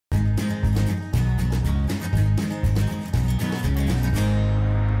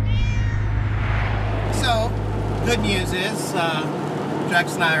good news is,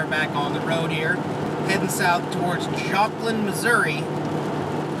 Jax and I are back on the road here, heading south towards Joplin, Missouri.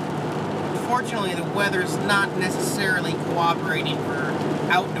 Unfortunately, the weather's not necessarily cooperating for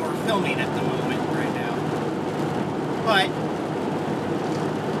outdoor filming at the moment right now, but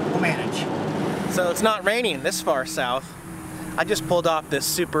we'll manage. So it's not raining this far south. I just pulled off this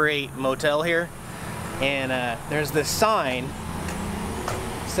Super 8 motel here, and there's this sign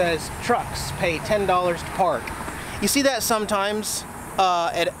that says trucks pay $10 to park. You see that sometimes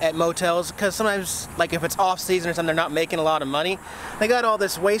at motels, because sometimes, like if it's off season or something, they're not making a lot of money. They got all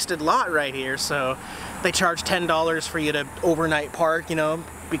this wasted lot right here, so they charge $10 for you to overnight park, you know,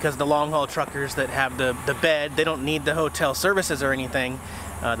 because the long haul truckers that have the bed, they don't need the hotel services or anything.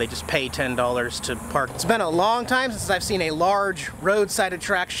 They just pay $10 to park. It's been a long time since I've seen a large roadside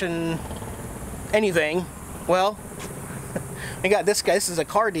attraction anything. Well, we got this guy. This is a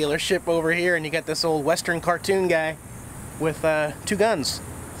car dealership over here, and you got this old Western cartoon guy with 2 guns.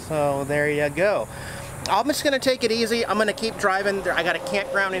 So there you go. I'm just gonna take it easy. I'm gonna keep driving. I got a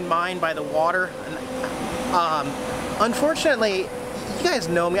campground in mind by the water. Unfortunately, you guys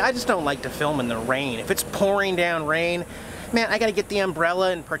know me, I just don't like to film in the rain. If it's pouring down rain, man, I gotta get the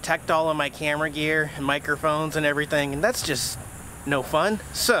umbrella and protect all of my camera gear and microphones and everything, and that's just no fun.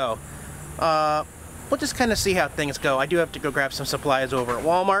 So, we'll just kind of see how things go. I do have to go grab some supplies over at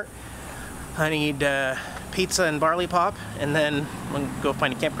Walmart. I need pizza and barley pop, and then I'm gonna go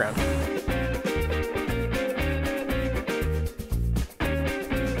find a campground.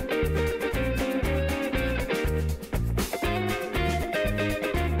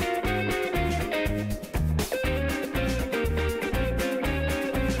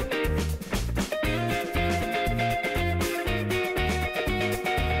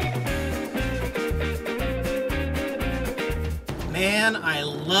 Man, I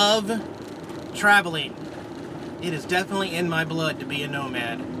love traveling. It is definitely in my blood to be a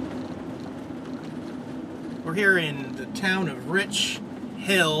nomad. We're here in the town of Rich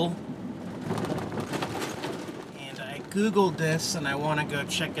Hill, and I googled this and I want to go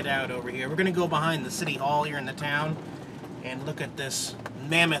check it out over here. We're going to go behind the city hall here in the town and look at this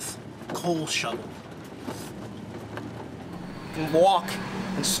mammoth coal shovel. You can walk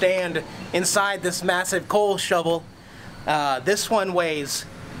and stand inside this massive coal shovel. This one weighs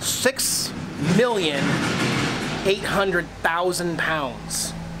 6,800,000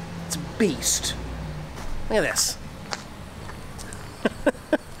 pounds. It's a beast. Look at this.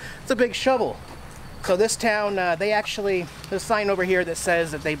 It's a big shovel. So this town, they actually, there's a sign over here that says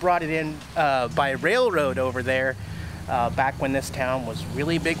that they brought it in by railroad over there back when this town was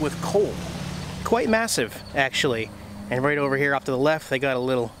really big with coal. Quite massive, actually. And right over here off to the left, they got a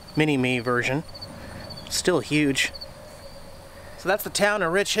little mini-me version. Still huge. So that's the town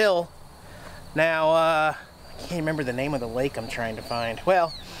of Rich Hill. Now, I can't remember the name of the lake I'm trying to find.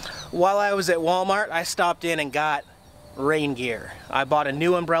 Well, while I was at Walmart, I stopped in and got rain gear. I bought a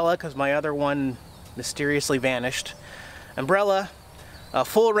new umbrella because my other one mysteriously vanished. Umbrella, a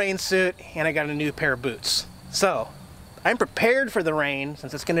full rain suit, and I got a new pair of boots. So, I'm prepared for the rain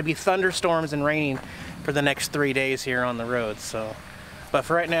since it's going to be thunderstorms and raining for the next 3 days here on the road. So, but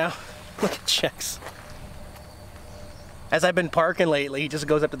for right now, look at Chex. As I've been parking lately, he just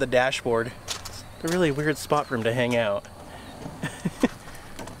goes up to the dashboard. It's a really weird spot for him to hang out.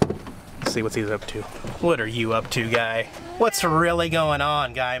 Let's see what he's up to. What are you up to, guy? What's really going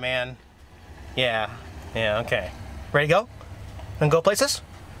on, guy, man? Yeah, okay. Ready to go? Wanna go places?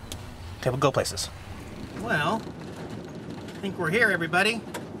 Okay, we'll go places. Well, I think we're here, everybody.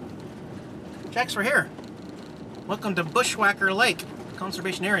 Jax, we're here. Welcome to Bushwacker Lake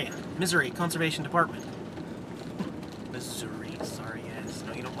Conservation Area, Missouri Conservation Department. Missouri, sorry, yes.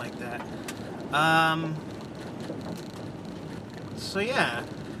 No, you don't like that. So yeah,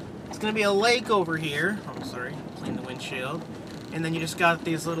 it's gonna be a lake over here. Oh, sorry, clean the windshield. And then you just got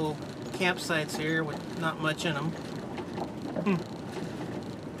these little campsites here with not much in them.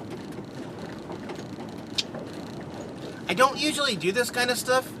 I don't usually do this kind of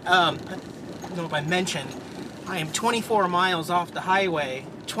stuff. I don't know if I mentioned, I am 24 miles off the highway,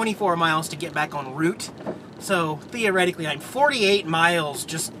 24 miles to get back on route. So theoretically, I'm 48 miles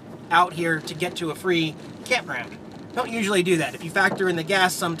just out here to get to a free campground. Don't usually do that. If you factor in the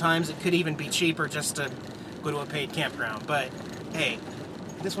gas, sometimes it could even be cheaper just to go to a paid campground. But hey,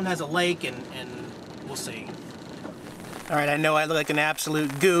 this one has a lake, and we'll see. All right, I know I look like an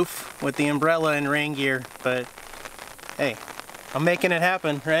absolute goof with the umbrella and rain gear, but hey, I'm making it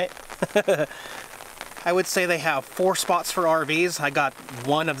happen, right? I would say they have 4 spots for RVs. I got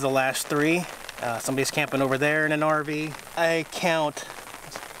one of the last 3. Somebody's camping over there in an RV. I count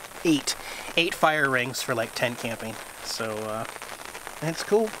 8. 8 fire rings for like tent camping. So it's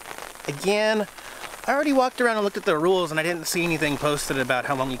cool. Again, I already walked around and looked at the rules and I didn't see anything posted about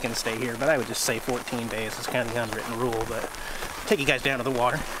how long you can stay here, but I would just say 14 days. It's kind of the unwritten rule, but take you guys down to the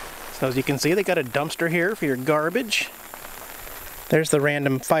water. So as you can see, they got a dumpster here for your garbage. There's the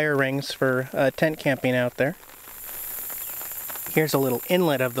random fire rings for tent camping out there. Here's a little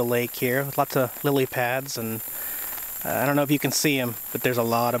inlet of the lake here with lots of lily pads, and I don't know if you can see them, but there's a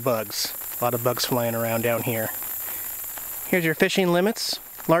lot of bugs. A lot of bugs flying around down here. Here's your fishing limits.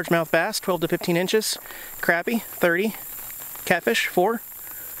 Largemouth bass, 12 to 15 inches. Crappie, 30. Catfish, 4.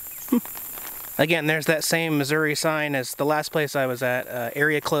 Again, there's that same Missouri sign as the last place I was at.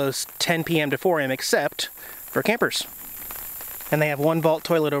 Area closed 10 p.m. to 4 a.m. except for campers. And they have one vault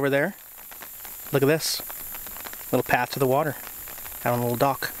toilet over there. Look at this. Little path to the water. Out on a little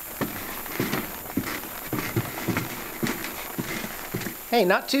dock. Hey,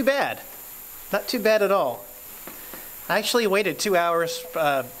 not too bad. Not too bad at all. I actually waited 2 hours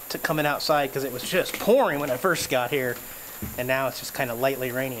to coming outside because it was just pouring when I first got here. And now it's just kind of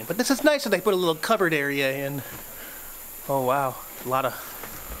lightly raining. But this is nice that they put a little covered area in. Oh wow, a lot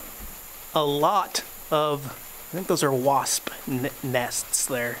of, I think those are wasp nests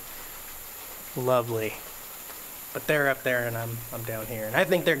there. Lovely. But they're up there and I'm down here. And I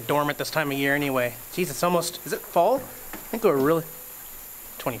think they're dormant this time of year anyway. Jeez, it's almost, is it fall? I think we're really,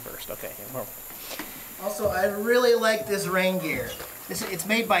 21st, okay. Also, I really like this rain gear. It's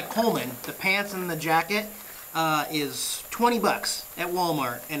made by Coleman. The pants and the jacket is 20 bucks at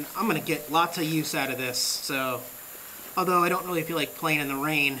Walmart. And I'm gonna get lots of use out of this. So, although I don't really feel like playing in the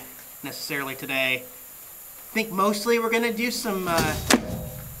rain necessarily today. I think mostly we're gonna do some,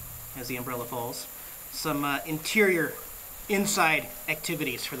 as the umbrella falls, some interior, inside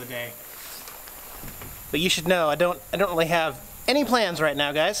activities for the day. But you should know, I don't really have any plans right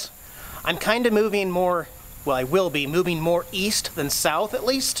now, guys. I'm kind of moving more, well, I will be moving more east than south at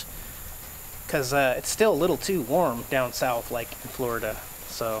least, because it's still a little too warm down south, like in Florida.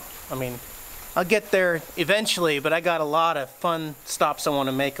 So, I mean, I'll get there eventually, but I got a lot of fun stops I want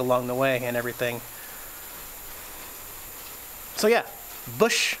to make along the way and everything. So yeah,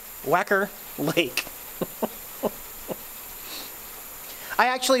 Bushwacker Lake. I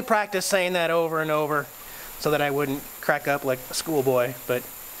actually practiced saying that over and over so that I wouldn't crack up like a schoolboy, but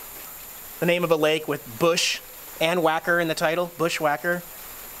the name of a lake with bush and whacker in the title, Bushwacker.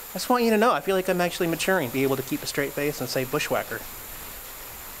 I just want you to know, I feel like I'm actually maturing, be able to keep a straight face and say Bushwacker.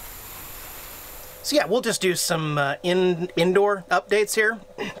 So yeah, we'll just do some indoor updates here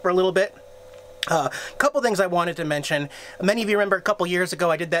for a little bit. Couple things I wanted to mention. Many of you remember a couple years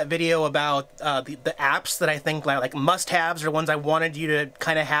ago I did that video about the apps that I think like must-haves or ones I wanted you to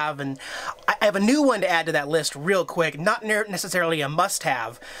kind of have, and I have a new one to add to that list real quick. Not necessarily a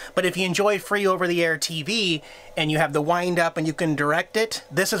must-have, but if you enjoy free over-the-air TV and you have the wind-up and you can direct it,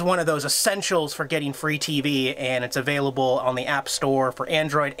 this is one of those essentials for getting free TV, and it's available on the App Store for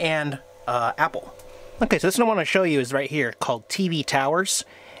Android and Apple. Okay, so this one I want to show you is right here, called TV Towers.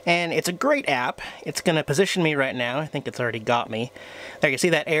 And it's a great app. It's going to position me right now. I think it's already got me. There, you see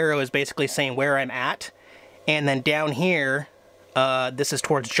that arrow is basically saying where I'm at. And then down here, this is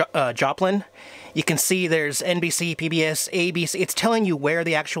towards Joplin. You can see there's NBC, PBS, ABC. It's telling you where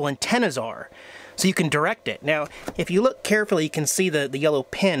the actual antennas are. So you can direct it. Now, if you look carefully, you can see the yellow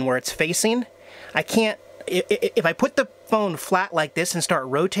pin where it's facing. I can't, if I put the phone flat like this and start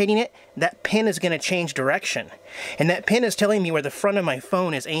rotating it, that pin is going to change direction. And that pin is telling me where the front of my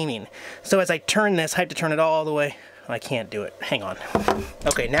phone is aiming. So as I turn this, I have to turn it all the way. I can't do it. Hang on.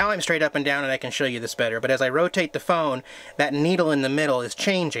 Okay, now I'm straight up and down and I can show you this better. But as I rotate the phone, that needle in the middle is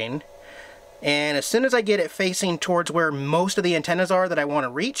changing. And as soon as I get it facing towards where most of the antennas are that I want to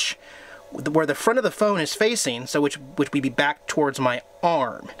reach, where the front of the phone is facing, so which would be back towards my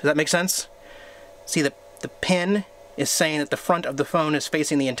arm. Does that make sense? See, the pin is saying that the front of the phone is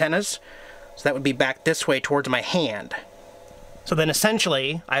facing the antennas, so that would be back this way towards my hand. So then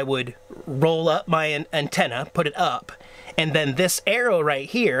essentially I would roll up my antenna, put it up, and then this arrow right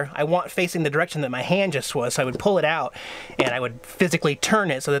here I want facing the direction that my hand just was, so I would pull it out and I would physically turn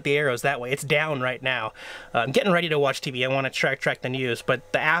it so that the arrow is that way. It's down right now. I'm getting ready to watch TV. I want to track the news, but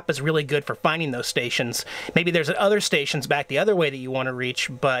the app is really good for finding those stations. Maybe there's other stations back the other way that you want to reach,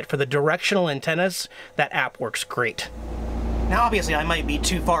 but for the directional antennas, that app works great. Now obviously I might be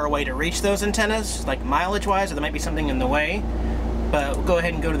too far away to reach those antennas, like mileage-wise, or there might be something in the way. But we'll go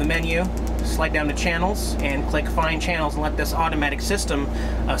ahead and go to the menu, slide down to channels, and click Find Channels and let this automatic system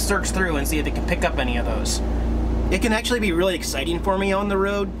search through and see if it can pick up any of those. It can actually be really exciting for me on the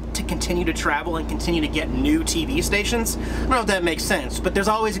road to continue to travel and continue to get new TV stations. I don't know if that makes sense, but there's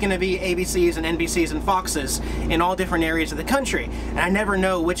always going to be ABCs and NBCs and Foxes in all different areas of the country, and I never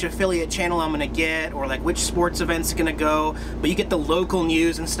know which affiliate channel I'm going to get, or like which sports event's going to go, but you get the local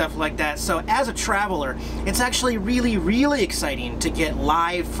news and stuff like that. So as a traveler, it's actually really exciting to get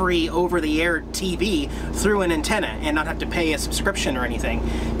live, free, over-the-air TV through an antenna and not have to pay a subscription or anything.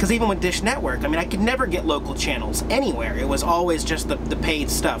 Because even with Dish Network, I mean, I could never get local channels anywhere. It was always just the paid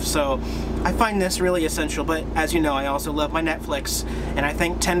stuff. So I find this really essential, but as you know, I also love my Netflix, and I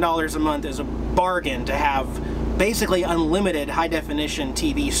think $10 a month is a bargain to have basically unlimited high-definition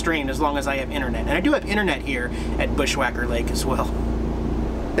TV streamed as long as I have internet. And I do have internet here at Bushwacker Lake as well.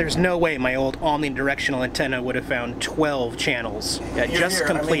 There's no way my old omnidirectional antenna would have found 12 channels. Yeah, just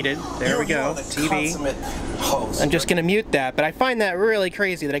completed. I mean, there we go. TV. I'm just going to mute that, but I find that really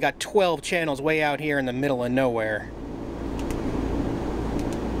crazy that I got 12 channels way out here in the middle of nowhere.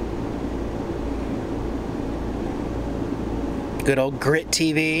 Good old grit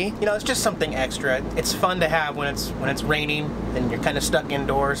TV. You know, it's just something extra. It's fun to have when it's raining and you're kind of stuck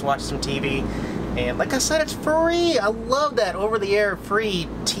indoors watching some TV. And like I said, it's free. I love that over-the-air free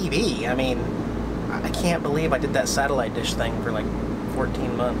TV. I mean, I can't believe I did that satellite dish thing for like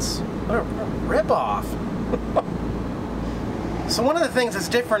 14 months. What a ripoff. So one of the things that's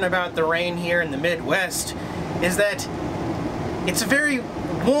different about the rain here in the Midwest is that it's a very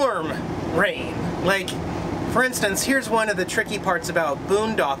warm rain. Like, for instance, here's one of the tricky parts about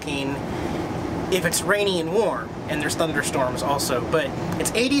boondocking if it's rainy and warm, and there's thunderstorms also, but it's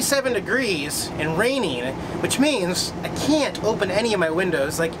 87 degrees and raining, which means I can't open any of my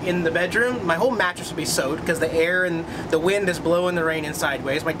windows. Like in the bedroom, my whole mattress would be soaked because the air and the wind is blowing the rain in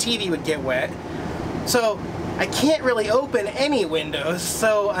sideways. My TV would get wet. So I can't really open any windows,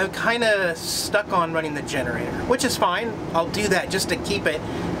 so I'm kind of stuck on running the generator, which is fine. I'll do that just to keep it.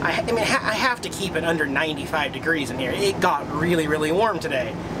 I mean, I have to keep it under 95 degrees in here. It got really warm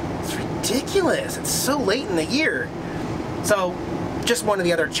today. It's ridiculous. It's so late in the year. So just one of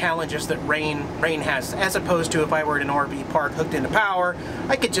the other challenges that rain has, as opposed to if I were at an RV park hooked into power,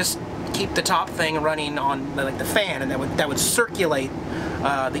 I could just keep the top thing running on like the fan, and that would circulate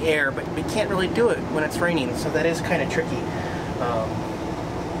the air, but we can't really do it when it's raining, so that is kind of tricky.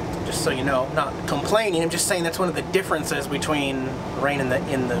 Just so you know, I'm not complaining, I'm just saying that's one of the differences between rain in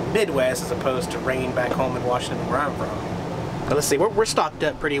the Midwest as opposed to rain back home in Washington where I'm from. But let's see, we're stocked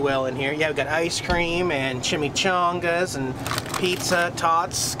up pretty well in here. Yeah, we've got ice cream and chimichangas and pizza,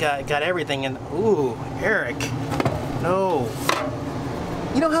 tots, got everything. And ooh, Eric, no.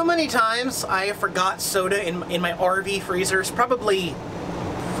 You know how many times I forgot soda in my RV freezers? Probably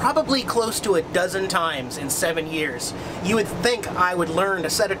close to a dozen times in 7 years. You would think I would learn to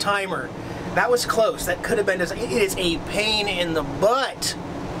set a timer. That was close. That could have been. It is a pain in the butt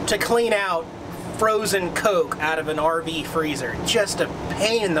to clean out frozen Coke out of an RV freezer. Just a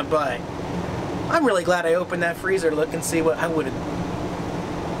pain in the butt. I'm really glad I opened that freezer to look and see what I would have.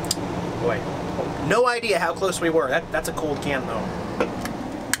 Boy, no idea how close we were. That's a cold can though.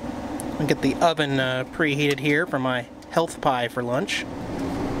 I'll get the oven preheated here for my health pie for lunch.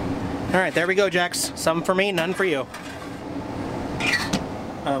 Alright, there we go, Jax. Some for me, none for you.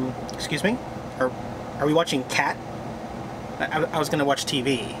 Excuse me? Are we watching Cat? I was gonna watch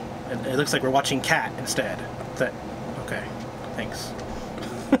TV. It looks like we're watching Cat instead. Is that okay? Thanks.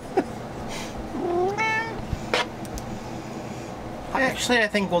 Actually, I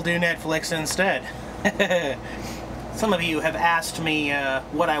think we'll do Netflix instead. Some of you have asked me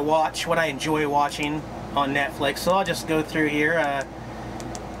what I watch, what I enjoy watching on Netflix, so I'll just go through here.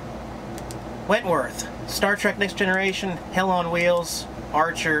 Wentworth, Star Trek Next Generation, Hell on Wheels,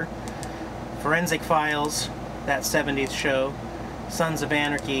 Archer, Forensic Files, that 70s show, Sons of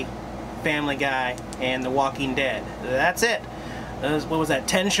Anarchy, Family Guy, and The Walking Dead. That's it. Those, what was that,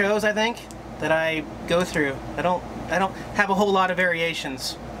 10 shows I think that I go through. I don't have a whole lot of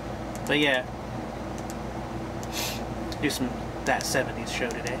variations, but yeah. Do some that 70s show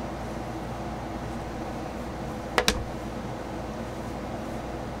today.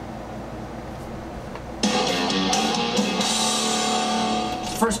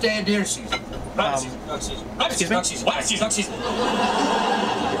 First day of deer season. Excuse me?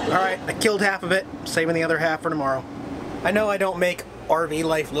 Alright, I killed half of it, saving the other half for tomorrow. I know I don't make RV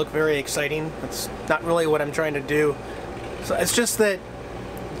life look very exciting. That's not really what I'm trying to do. So it's just that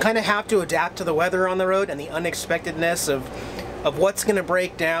you kind of have to adapt to the weather on the road and the unexpectedness of what's going to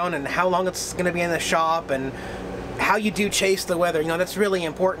break down and how long it's going to be in the shop and how you do chase the weather. You know, that's really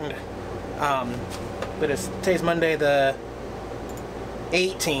important. But today's Monday the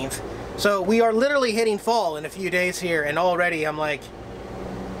 18th. So we are literally hitting fall in a few days here, and already I'm like,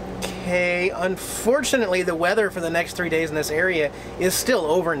 okay. Unfortunately, the weather for the next 3 days in this area is still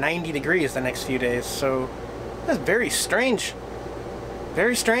over 90 degrees the next few days, so that's very strange.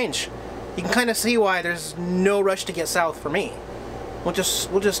 Very strange. You can kind of see why there's no rush to get south for me. We'll just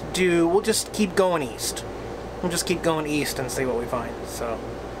keep going east. We'll just keep going east and see what we find. So,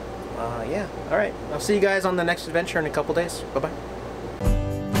 yeah. All right. I'll see you guys on the next adventure in a couple days. Bye-bye.